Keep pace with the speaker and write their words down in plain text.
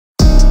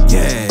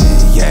Yeah,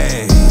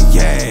 yeah,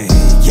 yeah,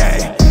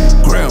 yeah.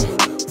 Grim,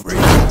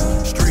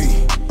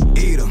 street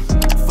eater,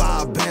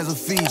 5 bands of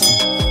Fiji,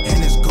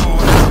 and it's going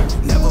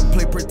up. Never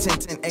play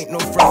pretending, ain't no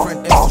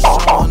friend, thanks for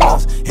showing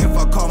us. If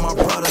I call my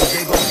brother,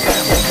 they gon'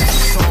 stab me,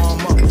 thanks for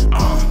showing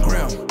up.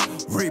 Grim,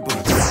 Reaper.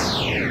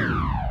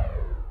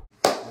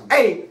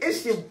 Hey,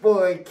 it's your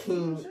boy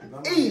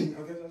Kingg.E,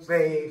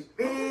 baby.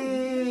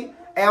 Hey,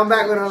 I'm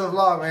back with another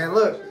vlog, man.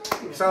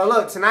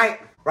 Look,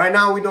 tonight, right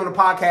now, we doing a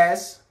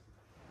podcast.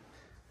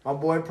 My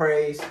boy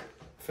Praise,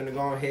 finna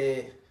go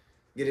ahead,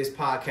 get his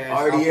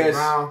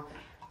podcast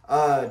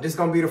off. This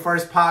gonna be the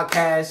first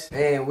podcast,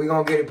 and we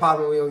gonna get it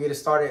popping. We gonna get it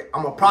started.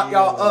 I'm gonna prop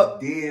y'all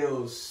up.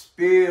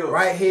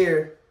 Right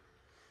here.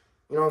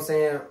 You know what I'm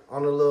saying?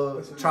 On a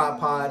little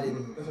tripod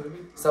and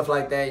stuff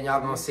like that, and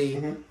y'all gonna see.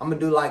 I'm gonna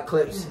do like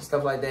clips and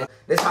stuff like that.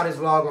 That's how this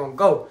vlog gonna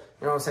go.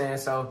 You know what I'm saying?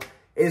 So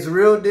it's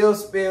real deal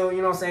spill.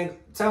 You know what I'm saying?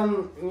 Tell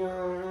them.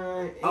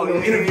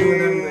 Interview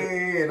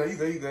them. Yeah, no, you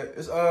good.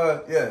 It's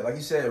yeah, like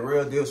you said,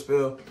 real deal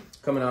spill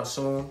coming out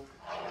soon.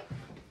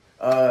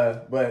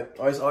 But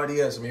it's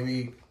RDS. I mean,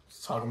 we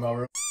talking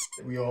about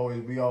real.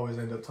 We always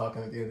end up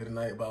talking at the end of the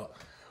night about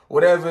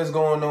whatever is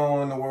going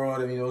on in the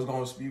world, and you're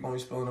gonna be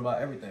spilling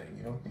about everything.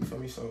 You feel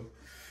me? So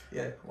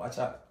yeah, watch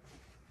out.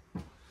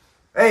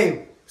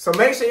 Hey, so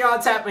make sure y'all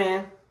tap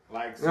in.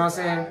 Like, you know what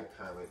I'm saying?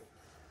 Comment.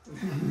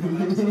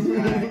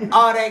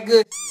 All that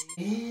good.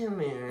 Yeah,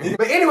 man.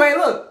 But anyway,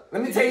 look,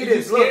 let me tell you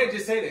this. Look,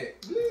 just say that.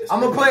 I'm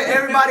gonna put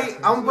everybody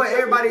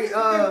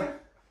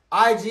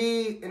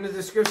IG in the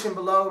description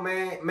below,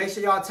 man. Make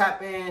sure y'all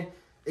tap in,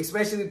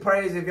 especially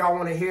Praise if y'all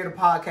want to hear the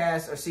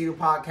podcast or see the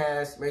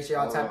podcast. Make sure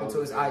y'all tap into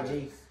his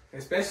IG.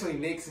 Especially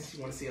Nick, since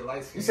you want to see a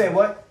light skin. You say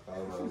what?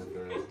 Follow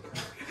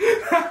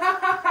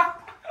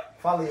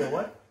Follow your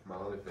what? my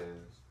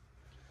OnlyFans.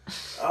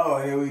 Oh,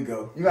 here we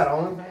go. You got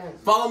OnlyFans?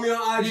 Follow me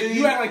on IG.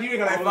 You act like you ain't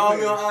got follow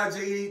me on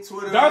IG,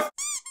 Twitter.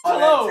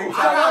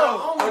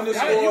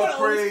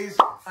 _praise.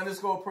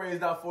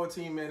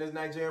 _praise.14, man. There's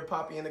Nigerian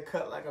Poppy in the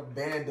cut like a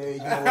band-aid.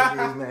 You know what it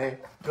is, man.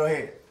 Go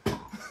ahead.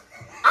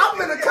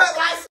 I'm in the cut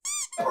like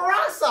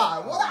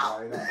Parasite. What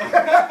up?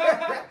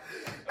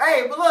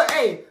 Hey, but look,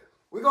 hey,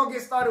 we're gonna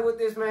get started with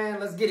this,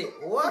 man. Let's get it.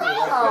 What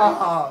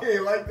up? He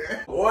ain't like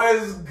that.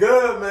 What's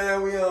good,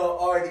 man? We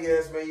on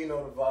RDS, man. You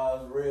know the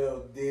vibes.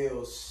 Real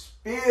deal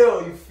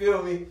spill. You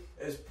feel me?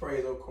 It's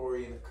Praise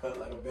O'Corey in the cut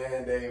like a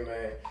band-aid,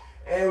 man.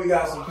 And we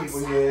got some people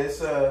here.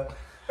 It's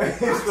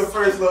it's the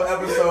first little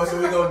episode, so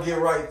we're gonna get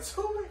right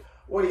to it.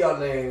 What are y'all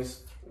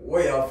names?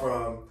 Where y'all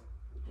from?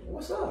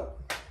 What's up?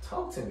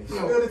 Talk to me.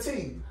 Spill the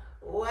tea.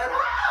 What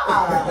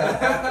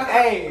up?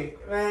 Hey,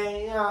 man,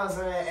 you know what I'm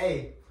saying?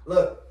 Hey,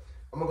 look,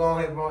 I'm gonna go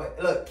ahead, bro.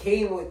 Look,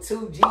 Kingg with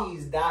 2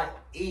 G's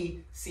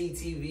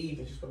 .ECTV.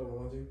 Did you spell it with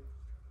 1 G?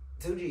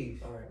 2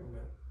 G's. All right,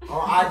 man.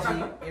 On IG,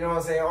 you know what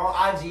I'm saying?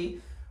 On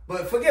IG.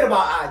 But forget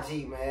about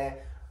IG, man.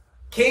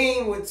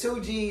 Kingg with 2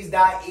 G's .E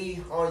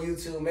on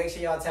YouTube. Make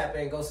sure y'all tap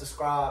in, go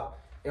subscribe.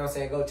 You know what I'm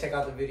saying? Go check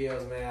out the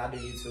videos, man. I do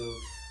YouTube.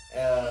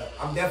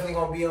 I'm definitely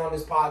gonna be on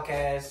this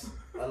podcast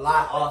a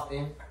lot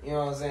often. You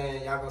know what I'm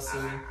saying? Y'all gonna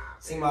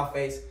see my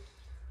face.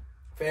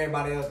 For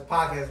everybody else, the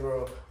podcast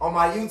world. On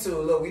my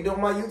YouTube. Look, we doing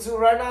my YouTube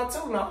right now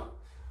too, no?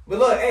 But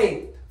look,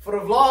 hey, for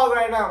the vlog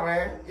right now,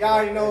 man. Y'all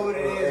already know what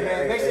it is,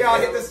 man. Make sure y'all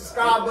hit the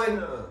subscribe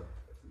button.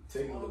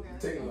 Taking a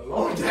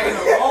long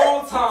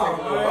time,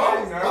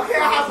 man. Okay,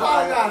 I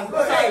apologize.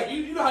 Look, hey,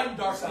 you know how you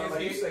dark skins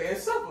like you get. say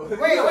it's simple. You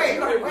know how you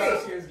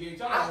dark skins get.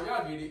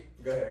 Y'all get it.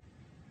 Go ahead.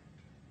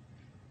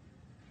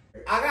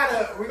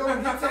 we're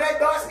gonna get to that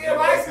dark skin,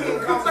 light skin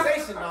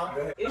conversation now.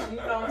 It's, you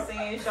know what I'm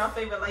saying, it's your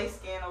favorite light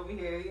skin over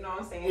here, you know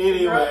what I'm saying?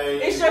 Anyway,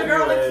 it's your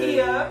girl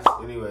Akia.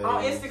 Anyway,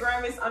 on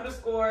Instagram it's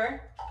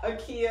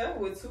 _Akia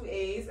with 2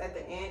 A's at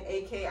the end,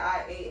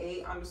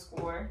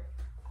 AKIAA_.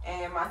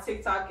 And my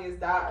TikTok is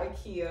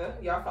 .Akia.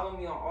 Y'all follow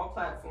me on all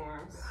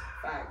platforms.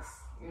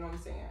 Facts. You know what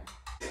I'm saying?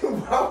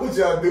 Why would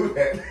y'all do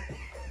that?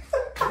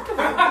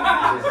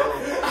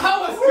 I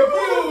was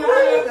confused,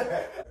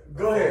 man.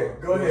 Go ahead.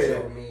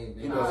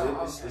 you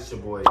know, it's your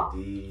boy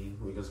D.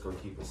 We just gonna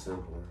keep it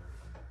simple.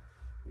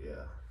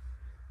 Yeah.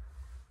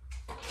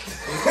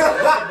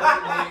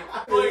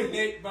 Boy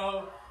Nick,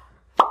 bro.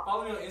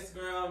 Follow me on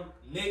Instagram,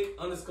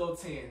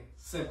 Nick_10.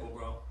 Simple,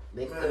 bro.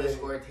 Nick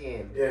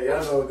 _10. Yeah,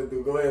 y'all know what to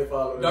do. Go ahead and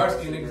follow. Dark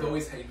skin niggas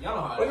always hate me. Y'all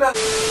know how But it not,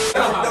 is.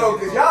 no,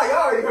 because y'all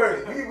already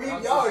heard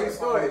it. Y'all already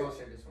started. Gonna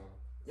share this one.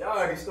 Y'all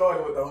already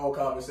started with the whole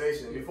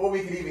conversation before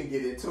we could even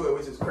get into it,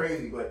 which is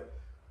crazy. But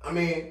I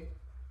mean,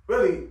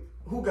 really,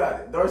 who got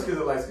it? Dark skins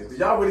or light skins? Did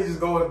y'all really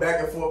just going back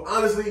and forth?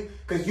 Honestly,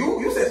 because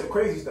you said some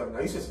crazy stuff. Now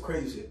you said some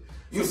crazy shit.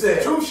 You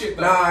said true shit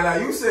though. Nah.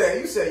 You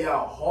said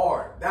y'all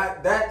hard.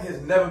 That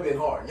has never been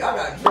hard. Y'all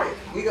got Drake.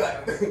 We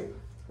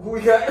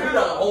got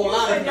a whole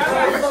lot of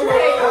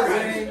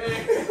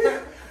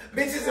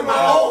bitches in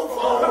my old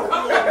phone. I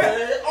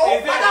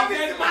got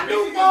bitches in my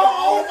new phone.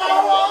 Old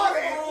phone.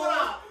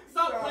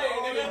 Stop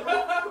playing, nigga.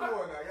 Come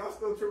on now, y'all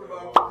still tripping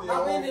about your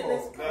I've been old in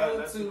this phone.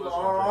 club too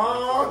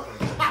long.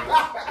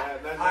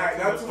 Alright,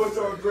 not too much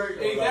on Drake.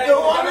 Exactly. The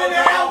one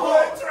that I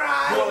would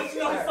try. But you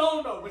know his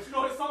song though.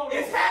 If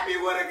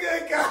with a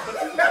good guy.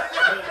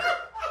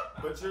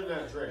 But you're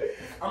not Drake.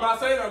 I'm not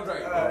saying I'm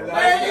Drake. Man,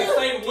 I'm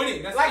saying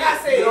winning. That's Like it. I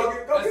said, Go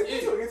That's get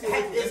it. to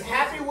it. is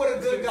happy with a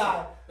good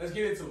guy. Let's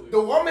get into it.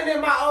 The woman in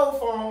my old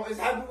phone is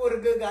happy with a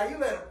good guy. You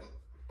let him.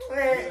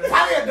 Man,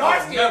 probably a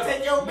dark skin Never.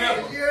 take your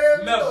Never. bitch. You hear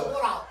me? Never.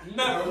 What up?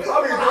 Never.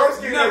 Probably a dark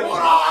skin. Never.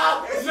 What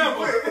up? Never.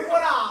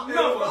 What up?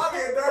 Never. Probably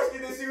a dark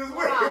skin that she was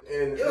with.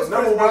 And It was the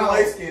number one Chris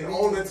light Brown. skin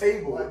on the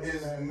table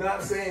is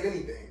not saying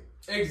anything.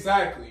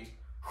 Exactly.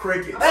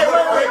 Crickets. Hey,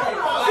 wait.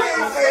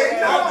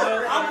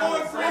 I'm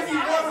going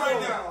 3v1 right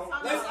now.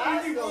 Let's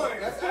 3v1.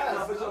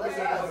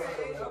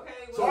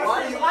 So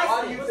why do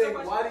you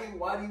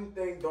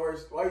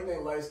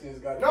think light skins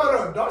got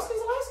No, dark skins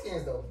and light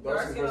skins though.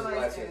 dark skins versus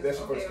light skins? That's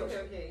your first question.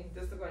 Okay.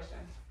 That's the question.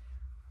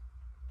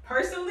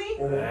 Personally,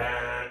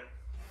 Nah.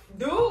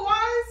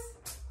 dude-wise,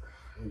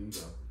 Here you go.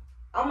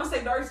 I'm gonna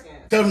say dark skin.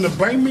 Tell them to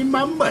bring me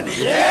my money.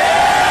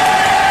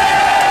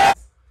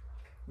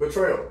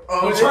 Betrayal.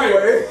 Betrayal.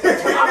 Anyway. I'm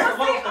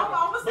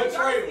gonna say dark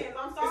Betrayal. skins.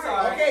 I'm It's sorry.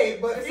 alright. Okay,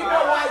 but It's you know why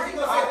alright. you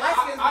gonna say light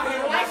skins? I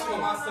handle my shit by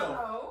myself.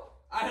 No.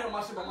 I handle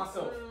my shit by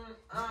myself.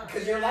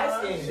 Because you're light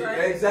skinned.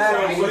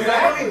 Exactly.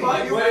 Exactly.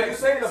 What you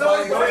saying So about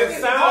it's it? dark It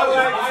skin. sounds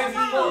like Biased as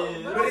fuck.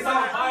 But But it's not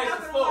I'm biased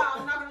not as gonna lie. fuck.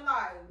 I'm not gonna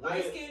lie.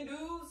 Light skinned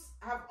dudes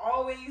have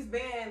always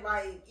been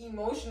like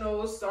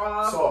emotional,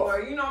 soft,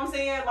 or you know what I'm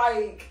saying?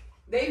 Like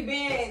they've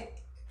been.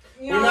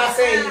 You know We're what not I'm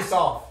saying you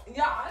soft.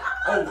 Yeah,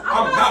 I'm I'm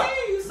not not.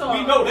 saying you soft.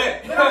 We know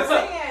that. But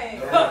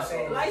I'm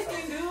saying light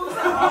skinned dudes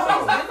have always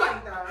been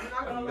like that. I'm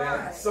not gonna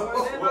lie. So-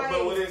 Or they're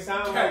But what like, it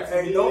sounds like to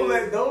Hey, me don't is-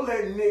 let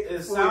Nick.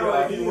 It fool sounds you.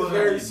 like He you was want to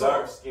very be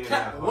dark soft. skinned.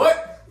 What?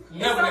 it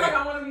Never sounds like I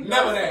that. want to be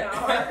Never dark that.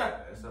 skinned.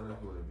 It sounds like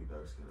you want to be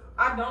dark skinned.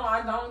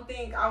 I don't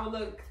think I would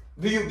look.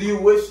 Do you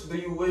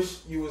wish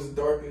you was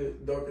darker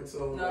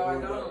tone? No,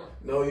 I don't.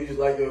 No, you just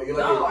like your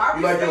No, I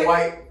you like your respect-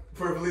 white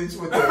privilege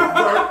with the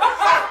dark.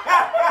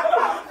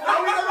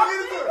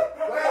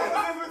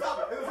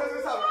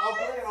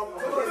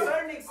 To a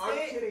certain extent,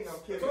 I'm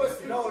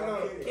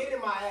kidding.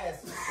 kidding my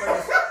ass.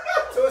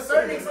 To a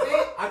certain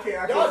extent, I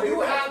can't y'all say do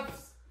that.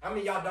 have. I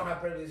mean, y'all don't have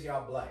privilege.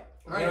 Y'all black.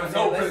 I ain't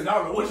no privilege. I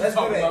don't know what you Let's do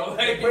talking that. about.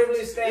 The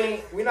privilege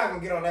thing. We're not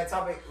gonna get on that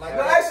topic. Like,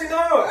 No, actually,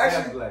 no. Half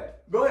Actually, black.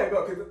 go ahead,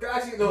 go. 'Cause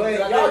actually, no. but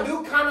I y'all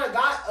think- do kind of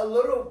got a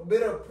little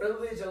bit of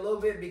privilege, a little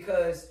bit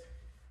because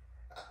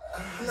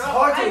it's No,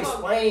 hard I to ain't gonna-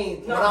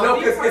 explain. No, what I'm- No, me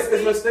because it's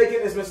personally- mistaken.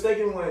 It's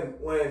mistaken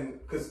when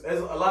because there's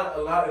in a lot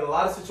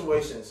of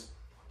situations,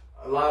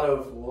 a lot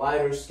of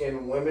lighter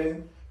skinned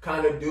women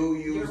kind of do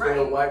use You're their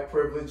right. white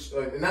privilege.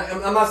 I'm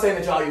not saying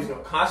that y'all use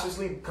it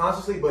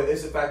consciously, but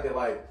it's the fact that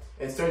like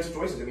in certain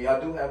situations, I mean, y'all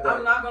do have that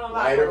I'm not gonna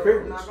lie. lighter bro.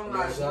 privilege. I'm not gonna You know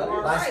lie. what You I'm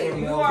are saying? Light right. skin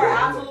You males, are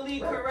yeah. absolutely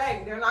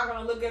correct. They're not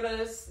gonna look at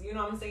us. You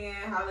know what I'm saying?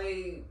 How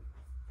they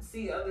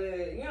see other.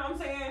 You know what I'm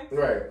saying?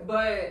 Right.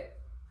 But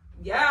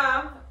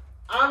yeah,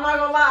 I'm not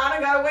gonna lie. I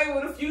done got away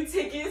with a few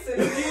tickets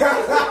and a few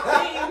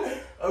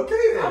things.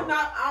 Okay then. I'm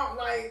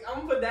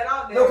gonna put that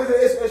out there. No, because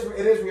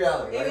it is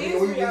reality. It Like,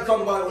 is when you reality.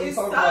 talk about it, when It you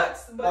talk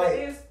sucks, about but like,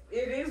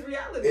 it is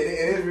reality. It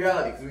is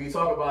reality because when you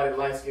talk about it,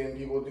 light skinned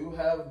people do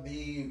have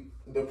the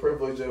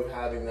privilege of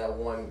having that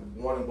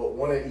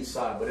one at each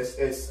side. But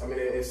it's I mean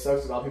it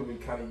sucks. A lot of people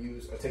kind of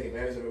use or take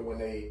advantage of it when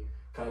they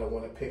kind of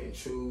want to pick and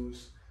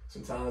choose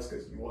sometimes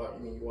because you are,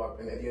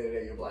 and at the end of the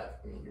day you're black.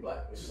 I mean you're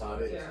black. It's just how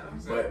it is. Yeah.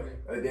 Exactly.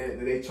 But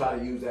then they try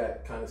to use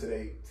that kind of to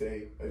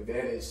their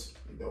advantage,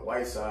 the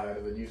white side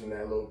of it, using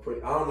that little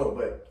pretty. I don't know,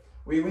 but.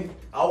 I didn't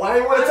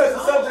want to touch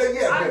the subject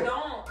yet. I but, don't.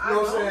 You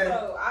know what I'm saying?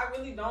 Though. I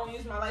really don't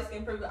use my light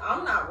skin privilege.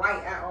 I'm not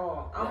white at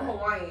all. I'm Right.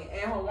 Hawaiian,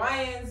 and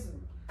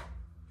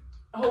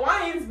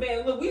Hawaiians,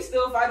 man, look, we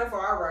still fighting for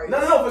our rights.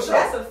 No, for sure.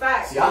 That's a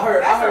fact. See, I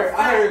heard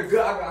good.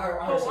 I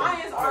heard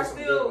Hawaiians are some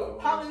good still about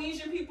Hawaiians.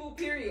 Polynesian people.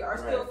 Period. Are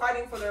still Right.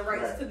 fighting for their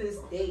rights Right. to this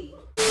day.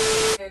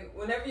 And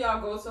whenever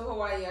y'all go to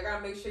Hawaii, I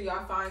gotta make sure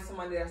y'all find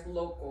somebody that's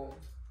local.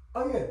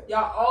 Oh yeah.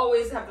 Y'all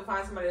always have to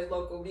find somebody that's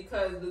local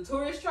because the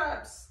tourist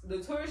traps,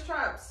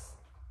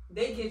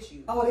 they get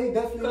you. Oh, they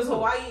definitely. Because do.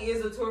 Hawaii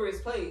is a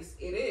tourist place.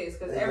 It is.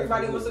 Because They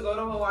everybody definitely wants to go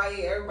to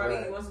Hawaii. Everybody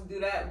Right. wants to do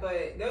that.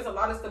 But there's a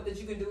lot of stuff that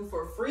you can do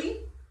for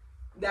free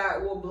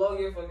that will blow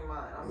your fucking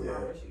mind. I Yeah.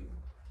 promise you.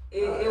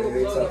 It will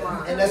it's blow your tough.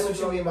 mind. And that's It what will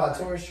you blow mean your by mind.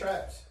 tourist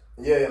traps?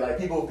 Yeah, like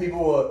people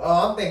will.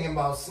 Oh, I'm thinking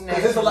about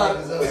snacks. There's a lot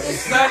of- niggas up.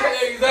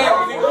 Exactly.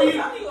 Oh,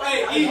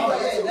 Hey, Oh, E.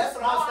 yeah, that's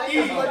what I was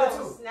thinking Eat. about it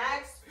too.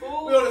 Snacks,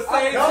 food. We on the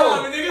same No.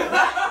 time, nigga.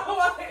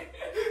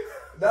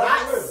 Not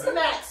That's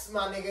snacks,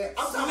 my nigga. I'm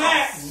talking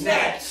Snacks. about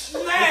snacks.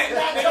 Snacks.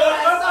 Snatch your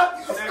ass up.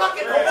 You stuck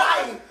in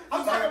Hawaii.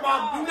 I'm talking about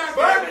You not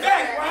Birmingham, getting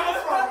back, where I'm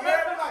from. You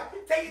hear me? Like,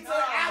 take you to the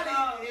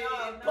alley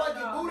and plug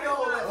your booty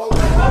hole. and-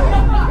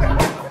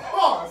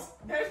 Pause.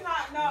 There's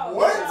not, no.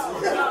 What? No.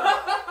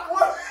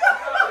 What?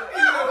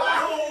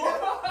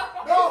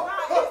 No.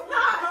 It's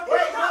not.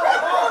 Wait, no.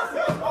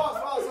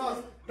 Pause.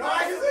 No,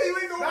 I You say you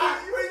ain't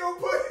gonna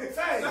put it.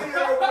 Say. You ain't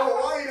gonna put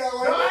Hawaii down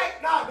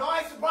like that. No, I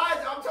ain't surprised.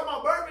 I'm talking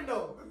about bourbon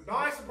though. No,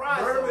 I ain't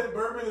surprised.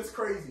 Bourbon is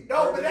crazy.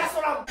 No, but that's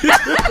what I'm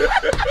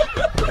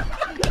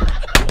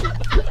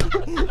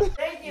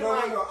thinking. No,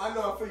 like, I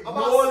know. I feel you.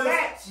 About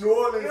snatch. New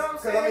Orleans. You know what I'm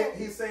Because I mean, saying?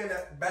 he's saying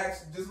that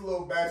just a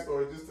little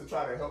backstory, just to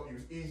try to help you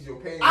ease your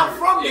pain. I'm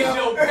from It's there.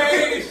 your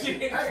pain and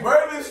shit.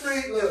 Bourbon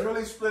Street is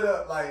really split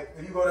up. Like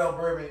if you go down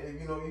Bourbon,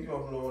 if you know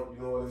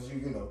what it's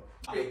you know.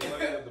 I'm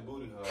playing at the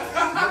booty hole.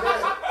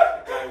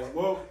 Like,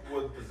 what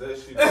would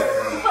possess you? To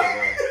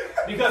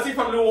Because he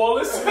from New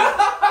Orleans.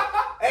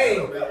 Hey,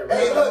 look,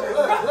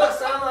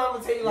 Simon, I'm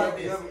gonna tell you like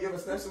this. You ever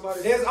snatch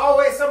somebody? There's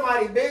always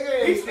somebody bigger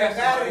and He snatched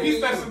better somebody. than He you.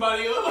 snatched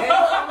somebody up. Hey,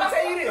 look, I'm gonna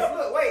tell you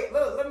this.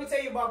 Look, let me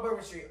tell you about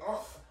Bourbon Street.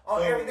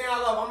 On everything I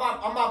love,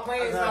 I'm not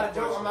playing. It's not a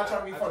joke. I'm not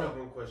trying to be I funny. have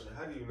one question.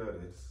 How do you know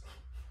this?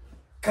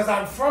 Cause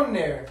I'm from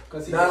there. No,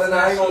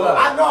 I ain't gonna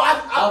lie. I know.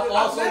 I've I've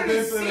also literally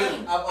been to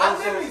seen. the- I've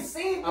literally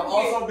seen. I've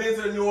also been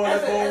to the New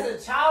Orleans Bowl. as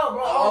a child,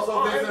 bro. I've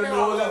also been to the everything New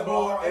I Orleans love, bro,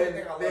 Bowl, and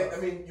everything I love.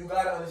 I mean, you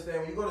gotta understand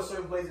when you go to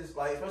certain places,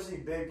 like especially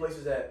big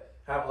places that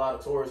have a lot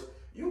of tourists,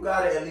 you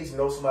gotta at least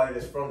know somebody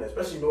that's from there.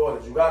 Especially New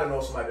Orleans, you gotta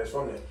know somebody that's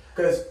from there,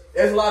 because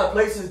there's a lot of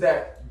places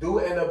that do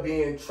end up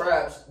being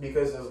traps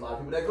because there's a lot of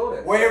people that go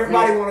there. Where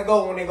everybody want to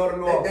go when they go to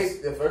New Orleans.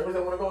 The first place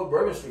they want to go is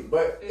Bourbon Street,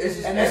 but it's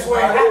just And that's it's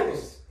where how it happens.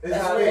 is. It's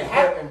That's how where it it is.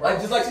 happened, bro. Like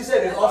just like she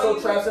said, there's That's all also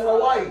you traps in need to know.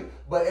 Hawaii.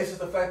 But it's just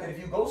the fact that if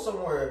you go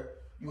somewhere,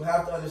 you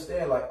have to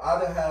understand, like,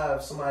 either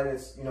have somebody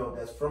that's,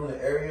 that's from the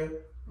area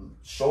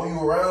show you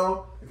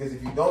around, because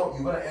if you don't,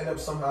 you're going to end up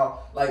somehow,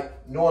 like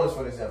New Orleans,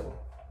 for example.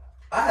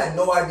 I had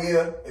no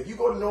idea. If you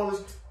go to New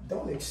Orleans,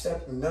 don't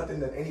accept nothing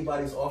that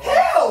anybody's offering.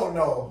 Hell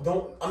no.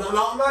 Don't. I'm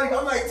not even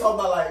talking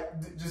about,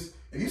 like, just,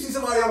 if you see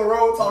somebody on the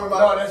road talking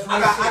about, No, that's I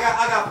real got shit.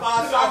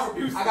 5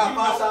 shots. I got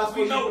 5 shots for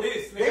you. We know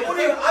this, They nigga.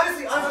 wouldn't even,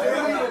 honestly,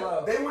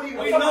 they wouldn't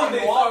even. We know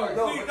this.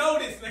 No, We know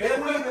this, They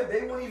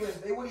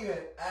nigga. wouldn't even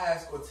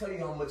ask or tell you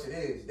how much it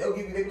is. They'll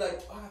give you, they be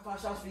like, oh, I got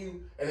 5 shots for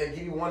you, and they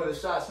give you one of the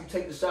shots. You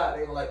take the shot,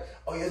 they were like,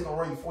 oh yeah, it's gonna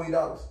run you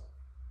 $40.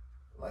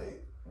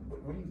 Like,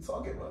 what are you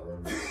talking about,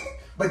 bro?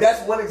 But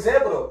that's one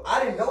example though.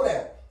 I didn't know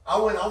that. I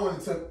went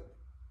and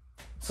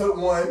took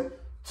one.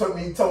 Told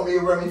me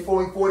it run me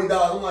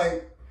 $40. I'm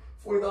like,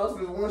 $40 for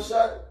this one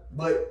shot.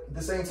 But at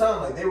the same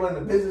time, like, they run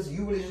the business,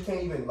 you really just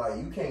can't even, like,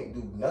 you can't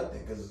do nothing,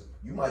 because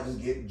you might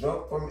just get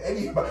drunk from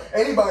anybody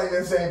in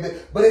that same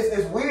bit. But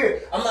it's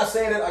weird. I'm not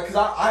saying that, because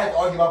I had to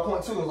argue my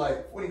point too. It was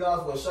like,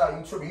 $40 for a shot,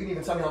 you tripping. You didn't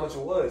even tell me how much it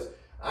was.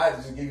 I had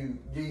to just give you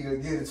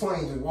the 20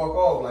 and just walk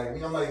off. Like, I'm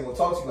not even going to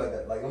talk to you like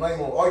that. Like, I'm not even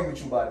going to argue with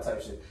you about it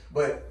type shit.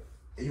 But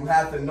you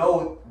have to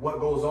know what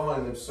goes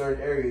on in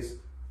certain areas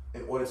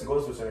in order to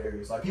go to certain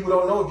areas. Like, people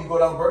don't know if you go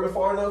down Bourbon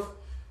far enough,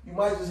 you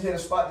might just hit a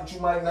spot that you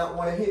might not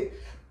want to hit.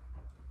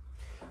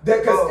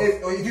 Because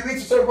if you reach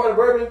a certain part of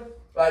Bourbon,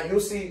 like, you'll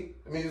see,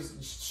 let me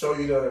just show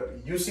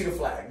you you see the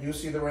flag, you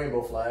see the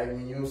rainbow flag,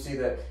 and you'll see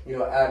that,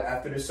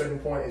 after this certain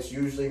point, it's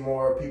usually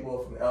more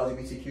people from the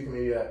LGBTQ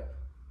community that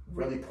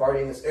really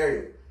party in this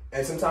area.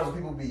 And sometimes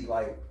people be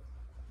like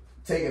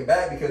taken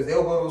back because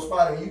they'll go to a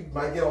spot and you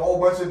might get a whole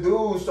bunch of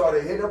dudes try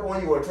to hit up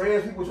on you, or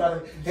trans people try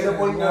to hit up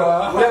on you,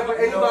 or whatever.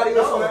 Anybody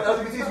else on the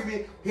LGBT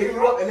community hitting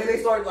you up, and then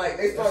they start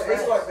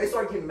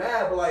getting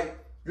mad. But like,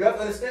 you have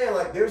to understand,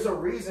 like, there's a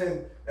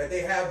reason that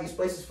they have these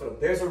places for them.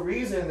 There's a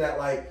reason that,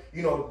 like,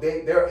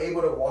 they're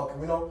able to walk.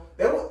 New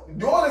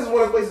Orleans is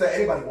one of the places that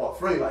anybody walk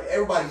freely. Like,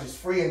 everybody's just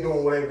free and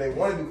doing whatever they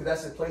want to do because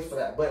that's the place for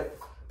that. But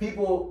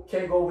people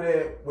can't go over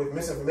there with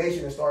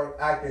misinformation and start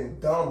acting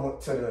dumb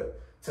to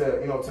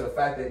the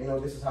fact that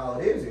this is how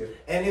it is here.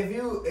 And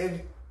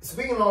if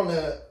speaking on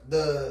the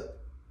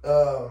you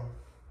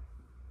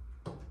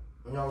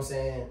know what I'm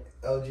saying,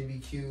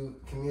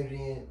 LGBTQ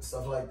community and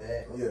stuff like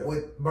that,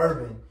 with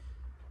Bourbon,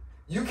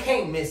 you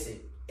can't miss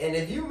it. And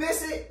if you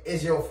miss it,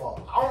 it's your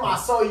fault. On my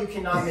soul, you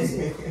cannot miss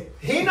it.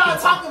 He not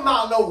talking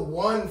about no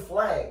one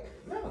flag.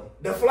 No.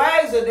 The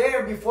flags are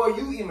there before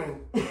you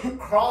even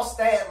cross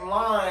that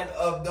line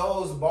of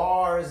those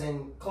bars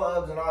and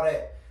clubs and all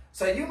that.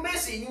 So you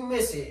miss it, you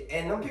miss it.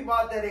 And them people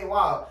out there, they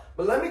wild.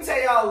 But let me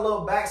tell y'all a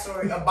little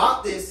backstory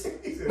about this.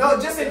 No,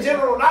 just in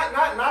general, not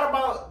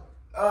about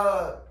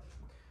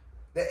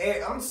the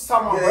air. I'm just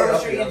talking about Bourbon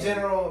Street in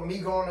general, me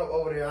going up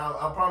over there,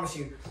 I promise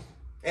you.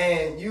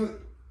 And you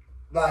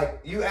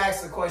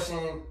asked the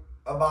question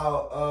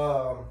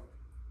about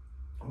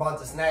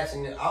the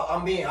snatching.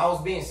 I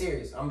was being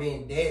serious. I'm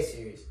being dead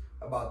serious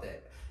about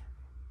that.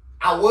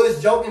 I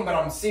was joking, but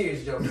I'm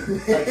serious joking.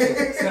 Like,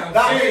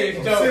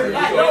 Serious joking.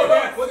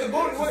 With the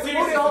booty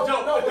hole.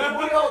 No, with the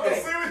booty hole thing.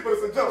 It's serious, but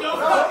it's a joke. It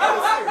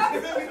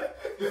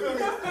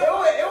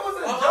was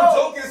a joke. I'm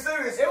joking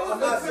serious. It was I'm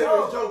not a serious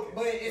joke, joking.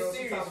 but it's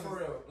serious for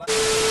real.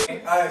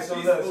 All right, so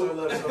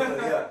look,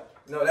 yeah.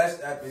 No, it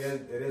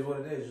is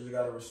what it is. You just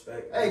gotta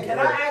respect. Hey, can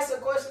I ask a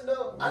question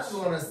though? I just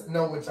want to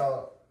know what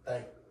y'all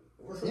think.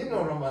 You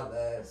know what I'm about to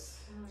ask.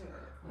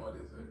 What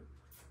is it?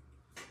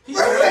 He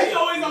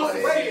always on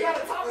some Wait, shit. you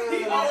gotta talk.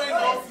 He always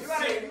on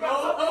some shit, bro.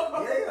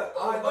 Yeah.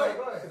 All right, go ahead.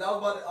 Cause I was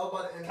about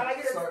to.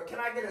 Can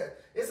I get a?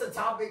 It's a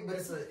topic, but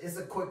it's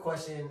a quick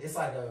question. It's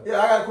like a I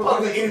got a quick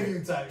public question.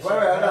 interview type. Right,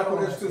 I got a quick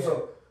question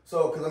too.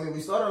 So, because I mean,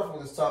 we started off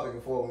with this topic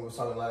before when we were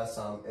talking last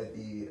time at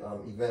the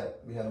event.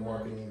 We had a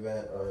marketing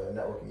event, a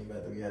networking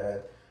event that we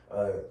had.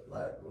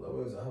 what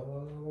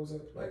was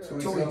it? Like 2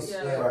 weeks 2 ago? weeks.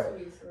 Yeah, Yeah. Right.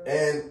 2 weeks ago.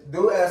 And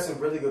dude asked some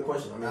really good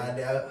questions. I mean, I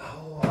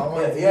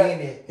want to he be in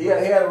it.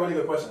 had a really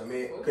good question. I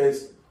mean,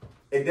 because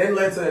it then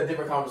led to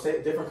different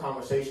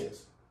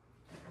conversations.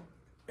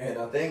 And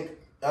I think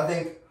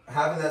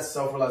having that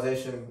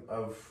self-realization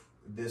of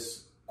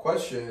this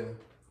question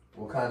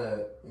will kind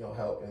of,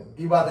 help. And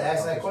You about to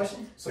ask that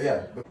question? So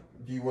yeah,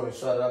 do you want to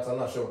shout it out? 'Cause I'm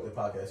not sure what the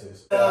podcast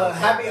is.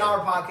 Happy Hour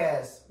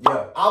Podcast.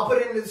 Yeah. I'll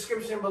put it in the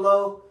description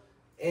below.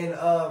 And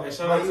Hey,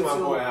 shout out to my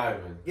boy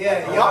Ivan.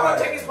 Yeah, y'all gonna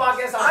check his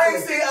podcast out. I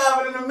ain't seen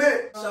Ivan in a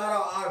minute. Shout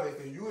out Ivan,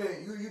 because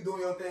you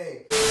doing your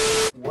thing.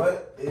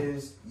 What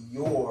is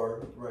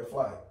your red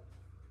flag?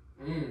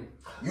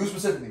 You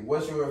specifically,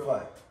 what's your red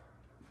flag?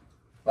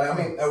 Like, I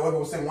mean, I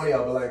will say one of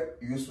y'all, but like,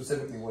 you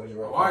specifically, what is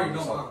your red flag? I already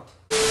know mine.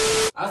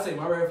 I say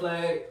my red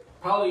flag,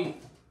 probably,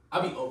 I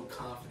be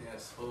overconfident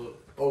as fuck.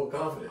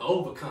 Overconfident.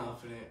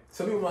 Overconfident.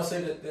 Some people might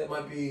say that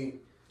might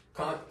be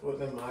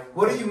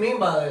What do you mean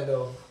by that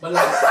though? But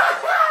like,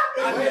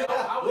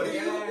 What do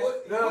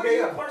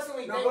you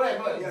personally think go ahead,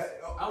 that go ahead. means?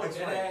 Yeah, I would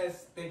explain. deadass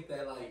think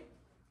that like,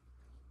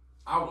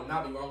 I would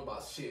not be wrong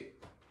about shit.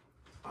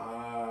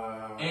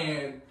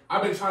 And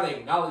I've been trying to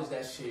acknowledge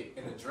that shit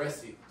and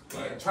address it.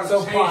 And trying to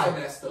change some of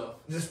that stuff.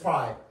 Just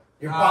pride.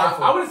 You're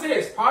prideful. I wouldn't say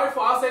it's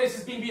prideful. I'll say it's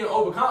just being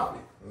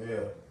overconfident. Yeah.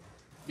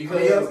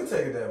 Because yeah, we can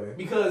take it that way.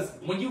 Because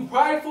when you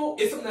prideful,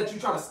 it's something that you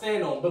try to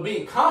stand on. But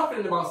being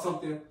confident about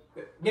something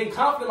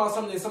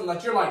is something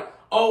that you're like,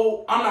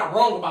 oh, I'm not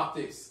wrong about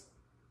this.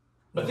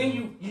 But then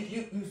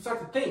you start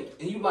to think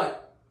and you like,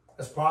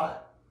 that's pride.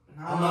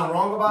 I'm not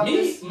wrong about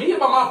this. Me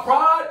about my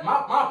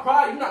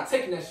pride, you're not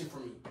taking that shit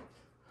from me.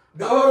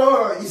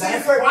 No. You see,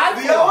 That's hold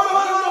prideful.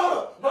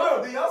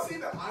 on. Do y'all see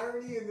the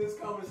irony in this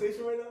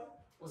conversation right now?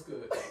 What's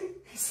good?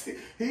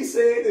 He's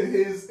saying that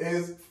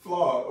his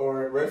flaw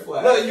or red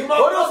flag. No, you might.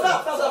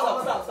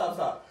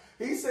 Stop.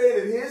 He's saying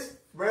that his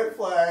red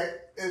flag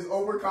is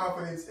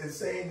overconfidence and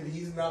saying that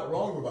he's not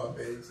wrong about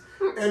things.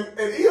 And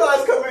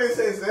Eli's coming in and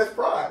says that's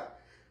pride.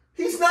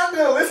 He's not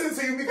gonna listen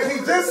to you because he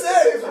just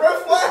said his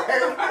red flag.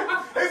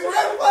 His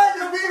red flag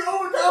is being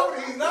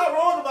overconfident. He's not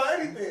wrong about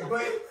anything.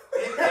 But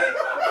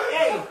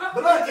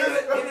look,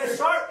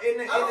 in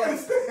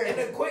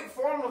the quick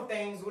form of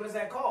things, what is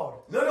that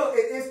called? No,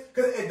 it is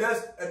because it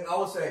does. And I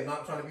would say,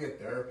 not trying to be a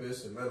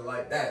therapist or nothing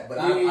like that, but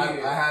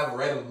I have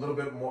read a little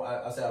bit more.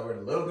 I say I read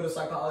a little bit of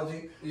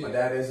psychology. Yeah. My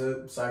dad is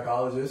a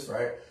psychologist,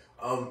 right?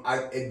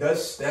 It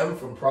does stem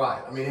from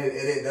pride. I mean,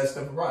 it does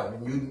stem from pride. I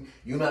mean,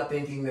 you're not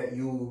thinking that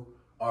you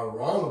are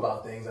wrong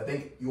about things. I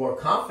think you are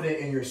confident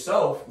in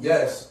yourself,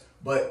 yes,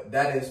 but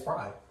that is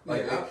pride.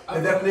 Like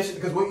the definition,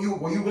 because what you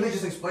really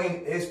just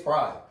explained is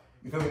pride.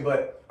 You feel me?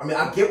 But I mean,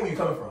 I get where you're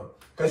coming from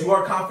because you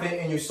are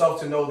confident in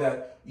yourself to know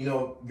that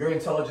your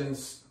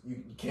intelligence.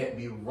 You can't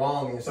be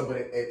wrong in yourself, but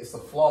it's a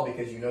flaw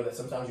because you know that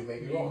sometimes you may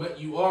be wrong. But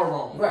you are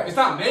wrong. Right? It's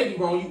not maybe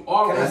wrong. You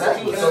are wrong.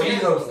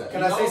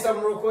 Can I say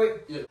something real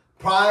quick? Yeah.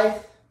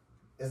 Pride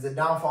is the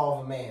downfall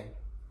of a man.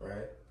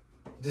 Right.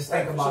 Just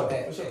think about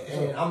that, for sure.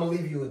 and I'm gonna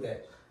leave you with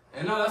that.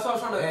 And no, that's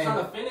what I was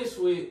trying to finish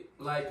with.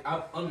 Like,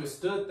 I've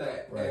understood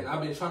that, right. and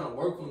I've been trying to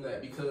work on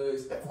that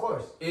because, of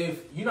course,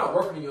 if you're not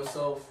working on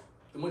yourself,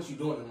 then what you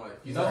doing in life?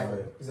 You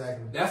know,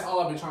 exactly. That's all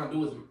I've been trying to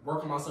do is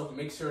work on myself and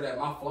make sure that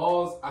my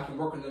flaws I can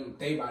work on them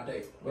day by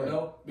day. You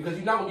know, because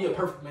you're not gonna be a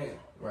perfect man.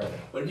 Right.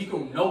 But if you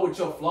can know what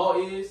your flaw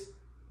is,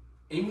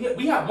 and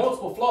we have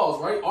multiple flaws,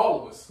 right?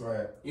 All of us.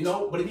 Right. You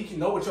know, but if you can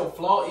know what your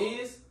flaw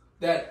is,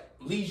 that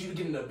leads you to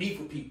get in a beef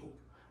with people,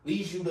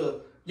 leads you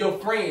to your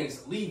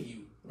friends leave you.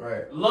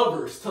 Right.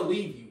 Lovers to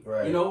leave you.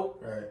 Right. You know?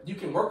 Right. You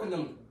can work on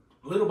them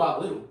little by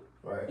little.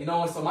 Right. You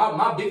know, and so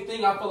my big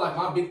thing, I feel like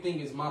my big thing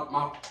is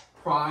my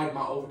pride,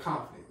 my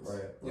overconfidence.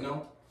 Right. You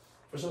know?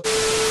 For sure.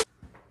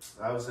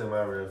 I would say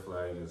my red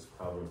flag is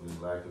probably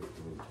lack of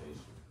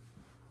communication.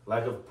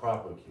 Lack of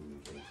proper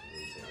communication.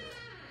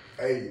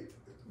 Hey,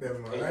 never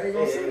mind. I ain't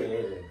gonna say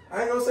it.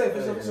 I ain't gonna say it.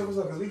 For sure,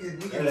 because we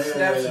get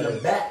snaps in the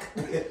back.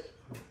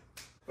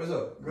 For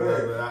sure. Go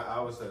ahead. But I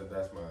would say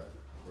that's my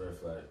red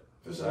flag.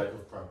 For sure. Lack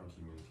of proper communication.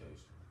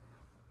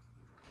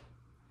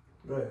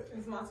 Go ahead.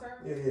 It's my turn?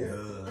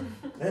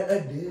 Yeah. I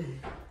did.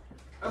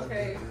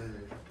 Okay.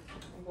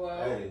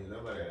 Well, Hey,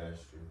 nobody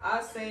asked you.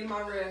 I say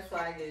my red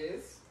flag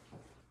is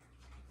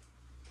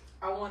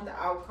I want the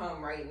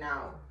outcome right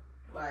now.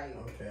 Like,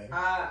 okay.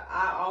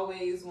 I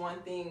always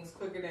want things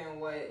quicker than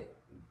what,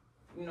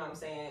 you know what I'm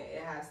saying,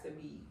 it has to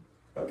be.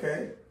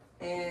 Okay.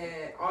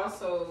 And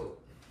also,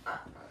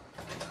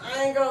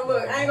 I ain't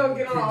gonna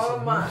get on all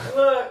of my,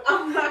 look,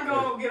 I'm not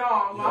gonna get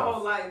on my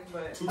whole life,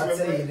 but. I'll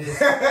tell you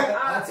this.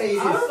 I'll tell you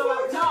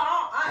this.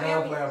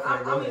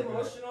 I'm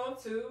emotional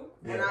too,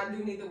 and I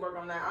do need to work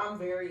on that. I'm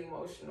very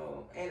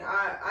emotional, and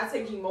I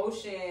take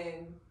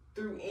emotion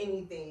through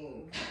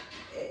anything,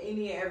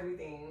 any and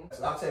everything.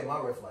 So I'll tell you my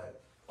red flag.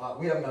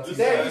 We haven't got to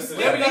It's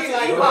Eli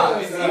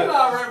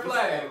red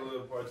flag. A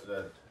little part to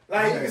that.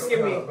 Like, you can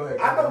skip me.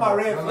 I know my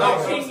red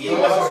flag. flag.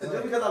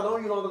 Just because I know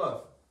you know the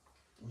love.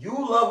 You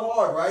love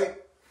hard, right?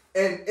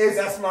 And it's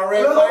that's my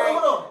red flag.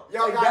 Hold on.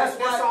 Yo,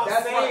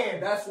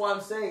 that's why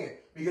I'm saying.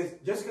 because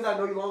just because I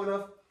know you long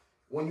enough,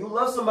 when you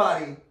love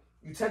somebody,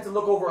 you tend to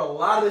look over a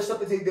lot of the stuff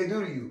that they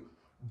do to you.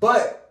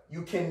 But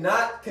you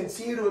cannot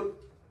continue to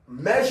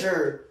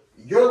measure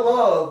your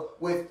love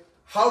with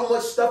how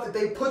much stuff that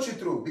they put you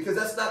through, because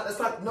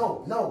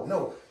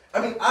no. I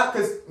mean,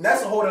 because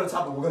that's a whole other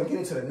topic. We're gonna get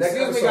into the next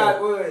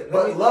episode.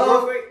 But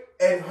love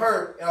and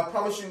hurt, and I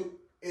promise you,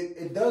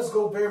 it does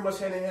go very much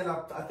hand in hand.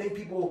 I think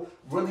people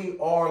really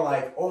are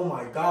like, oh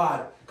my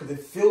God, because it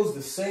feels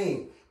the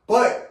same.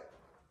 But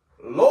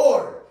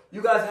Lord,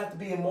 you guys have to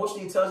be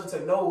emotionally intelligent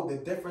to know the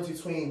difference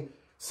between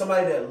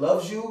somebody that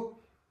loves you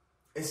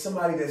and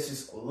somebody that's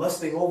just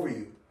lusting over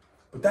you.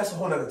 But that's a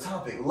whole other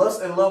topic.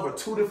 Lust and love are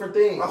two different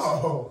things.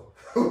 Oh.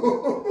 I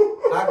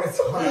can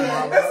talk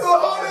about that's a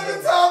whole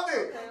other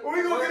topic.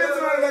 We're going to get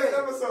into it in the next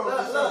episode.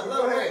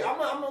 Look, wait. I'm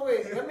gonna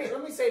wait.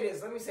 Let me say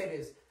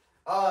this.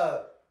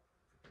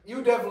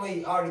 You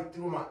definitely already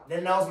threw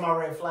that was my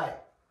red flag.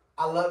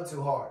 I love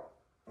too hard.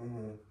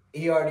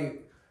 Mm-hmm.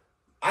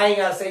 I ain't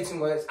gotta say too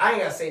much. I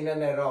ain't gotta say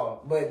nothing at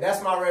all. But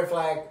that's my red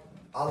flag.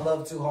 I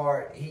love too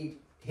hard. He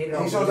hit it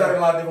on. He shows that in a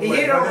lot of different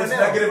ways. Whether it's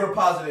negative or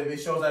positive, he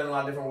shows that in a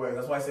lot of different ways.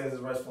 That's why I say it's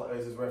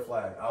his red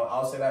flag.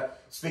 I'll say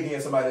that. Speaking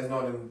as somebody that's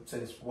known him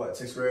since what,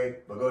 6th grade.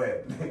 But go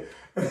ahead.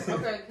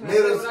 Okay.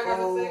 Middle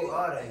school.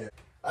 All that.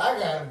 I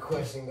got a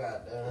question,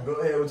 goddamn. Go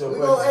ahead with your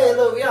question. Hey,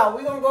 look, y'all.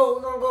 We gonna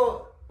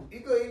go. You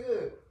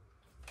good.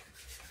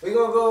 We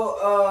gonna go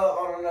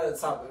on another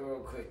topic real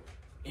quick.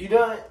 You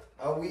done?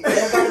 Are we?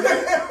 Everybody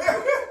done?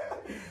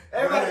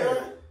 Everybody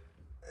done?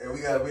 Hey,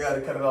 we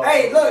gotta cut it off.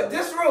 Hey, look,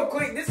 just real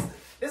quick.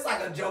 This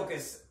like a joke.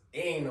 It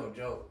ain't no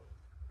joke.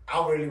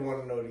 I really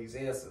want to know these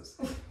answers.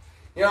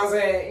 You know what I'm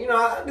saying? You know,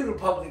 I do the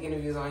public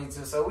interviews on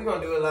YouTube, so we're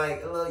gonna do it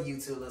like a little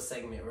YouTube little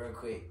segment real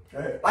quick.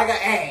 Like an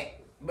ad,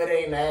 but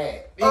it ain't an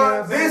ad. You know what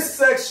I'm saying? This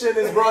section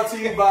is brought to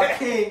you by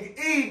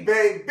Kingg.E,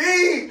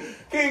 baby.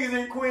 Kings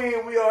and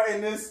Queen, we are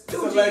in this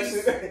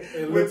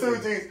selection with 2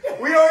 G's.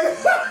 We are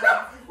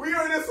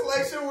in this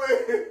selection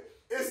with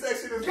this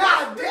section is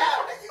God damn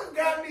it, you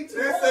got me too.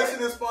 This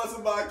section is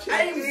sponsored by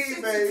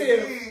Kingg.E,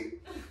 baby.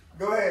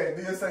 Go ahead,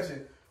 do your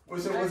section. What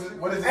is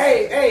it?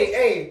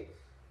 Hey.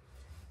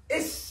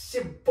 It's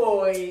your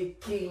boy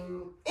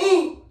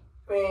Kingg.E,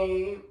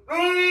 baby.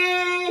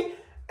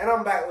 And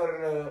I'm back with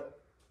another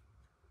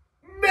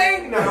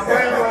big number.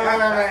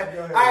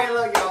 Alright,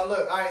 look, y'all.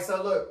 Look. Alright,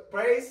 so look,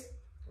 Praise.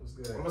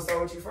 I'm gonna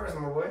start with you first,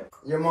 my boy.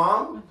 Your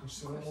mom.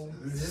 Just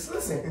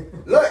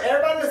listen. Look,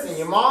 everybody listen.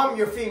 Your mom,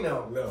 you're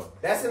female. No.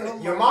 That's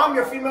your mom,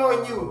 you're female,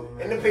 and you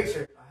in the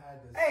picture.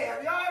 Hey,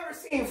 have y'all ever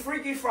seen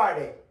Freaky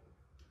Friday?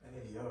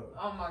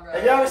 Oh my God.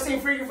 Have y'all ever seen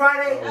Freaky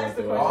Friday?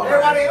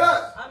 Everybody,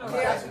 look.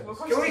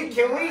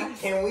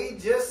 Can we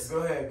just go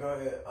ahead?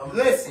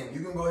 Listen.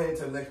 You can go ahead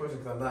to the next question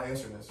because I'm not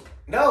answering this.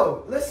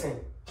 No,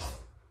 listen.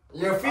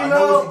 Your female I know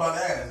what you're about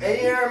to ask.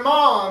 And your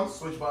mom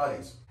switch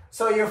bodies.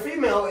 So your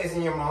female is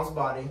in your mom's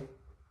body,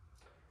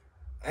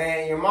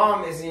 and your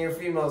mom is in your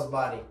female's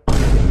body.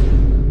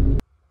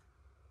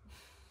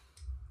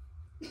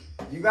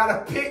 You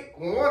gotta pick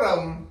one of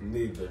them.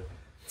 Neither.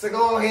 To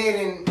go ahead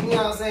and, you know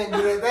what I'm saying,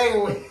 do that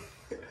thing with.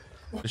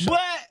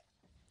 What?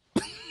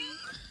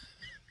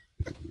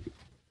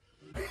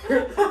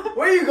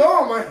 Where you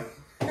going,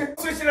 man?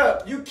 Switch it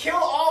up. You kill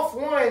off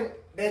one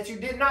that you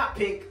did not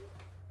pick.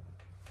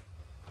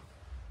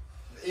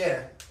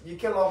 Yeah, you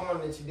kill off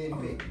one that you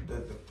didn't pick.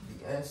 The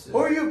answer. Who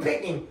are you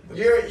picking?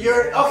 You're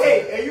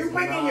okay. Are you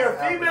picking your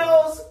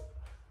females?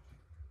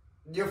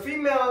 Your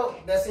female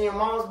that's in your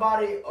mom's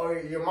body, or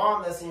your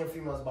mom that's in your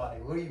female's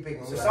body? Who are you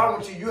picking? We're starting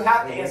with you. You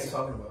have to answer.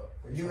 What are you talking about?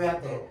 You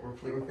have to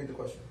repeat the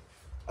question.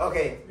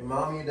 Okay. Your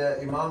mom, your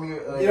dad, your mom,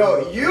 your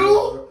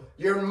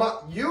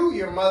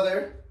your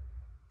mother,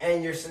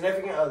 and your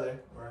significant other.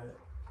 Right.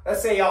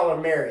 Let's say y'all are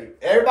married.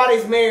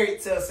 Everybody's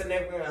married to a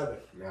significant other.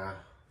 Nah.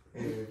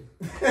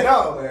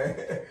 No.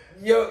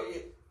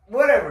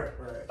 Whatever.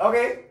 Right.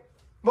 Okay.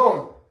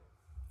 Boom.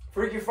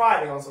 Freaky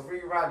Friday on some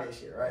Freaky Friday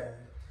shit, right?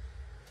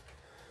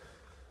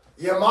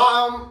 Your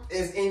mom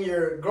is in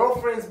your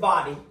girlfriend's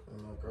body.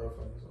 And my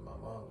girlfriend is in my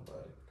mom's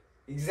body.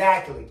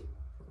 Exactly.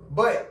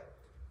 But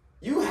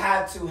you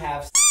have to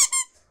have sex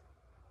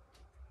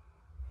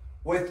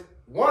with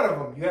one of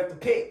them. You have to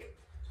pick.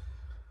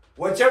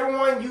 Whichever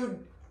one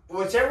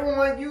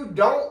you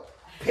don't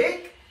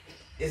pick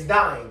is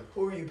dying.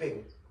 Who are you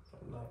picking?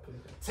 I'm not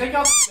picking. Take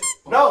out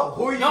the No,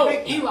 who are you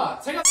picking? Eli,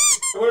 take out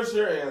What's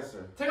your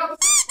answer? Take out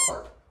the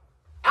part.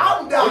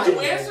 I'm dying. Did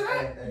you answer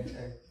that?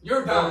 Hey.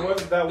 You're dying.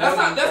 That's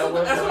not an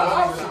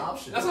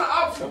option. That's not an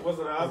option. That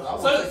wasn't an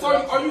option. So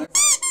are you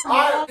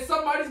in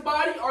somebody's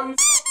body? Or are you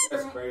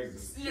That's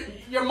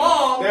crazy. Your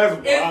mom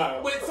That's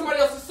wild. with somebody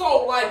else's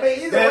soul? Like, I mean,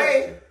 either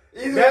way,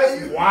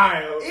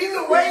 wild.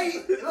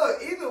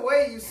 Either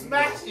way, you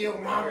smash your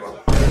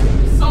mama.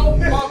 So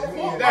my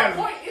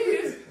point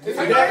is,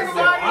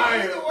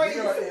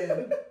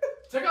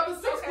 check out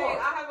the sex Okay, part.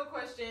 I have a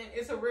question.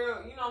 It's a real,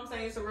 you know what I'm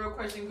saying? It's a real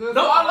question. Good.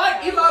 No, I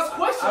like Eli's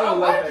question. I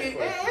like it.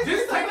 It's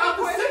Just take out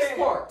the sex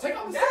part. Take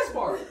out the sex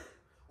part.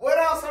 What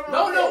else?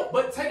 No.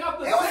 but take out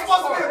the. It was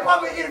supposed to be a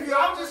public interview.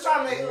 I'm just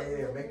trying to.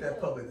 Yeah, make that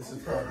public. This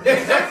is public.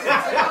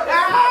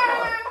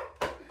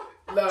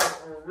 No,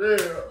 for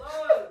real.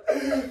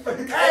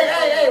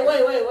 Hey,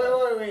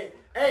 wait.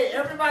 Hey,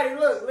 everybody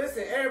look,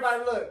 listen,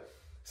 everybody look.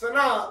 So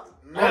now,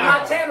 on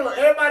my channel,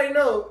 everybody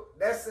know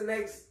that's the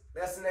next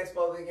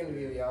public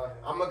interview, y'all.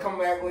 I'm gonna come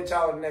back with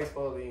y'all with the next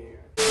public interview.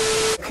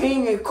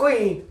 King and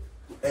Queen.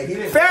 Hey, he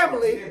didn't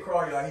Family. He didn't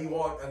crawl, y'all. He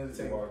walked under the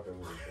table.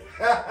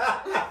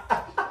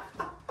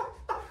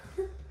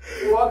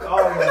 Fuck all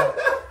y'all.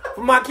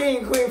 For my King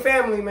and Queen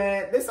family,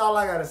 man, this all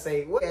I gotta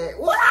say.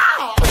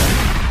 Wow!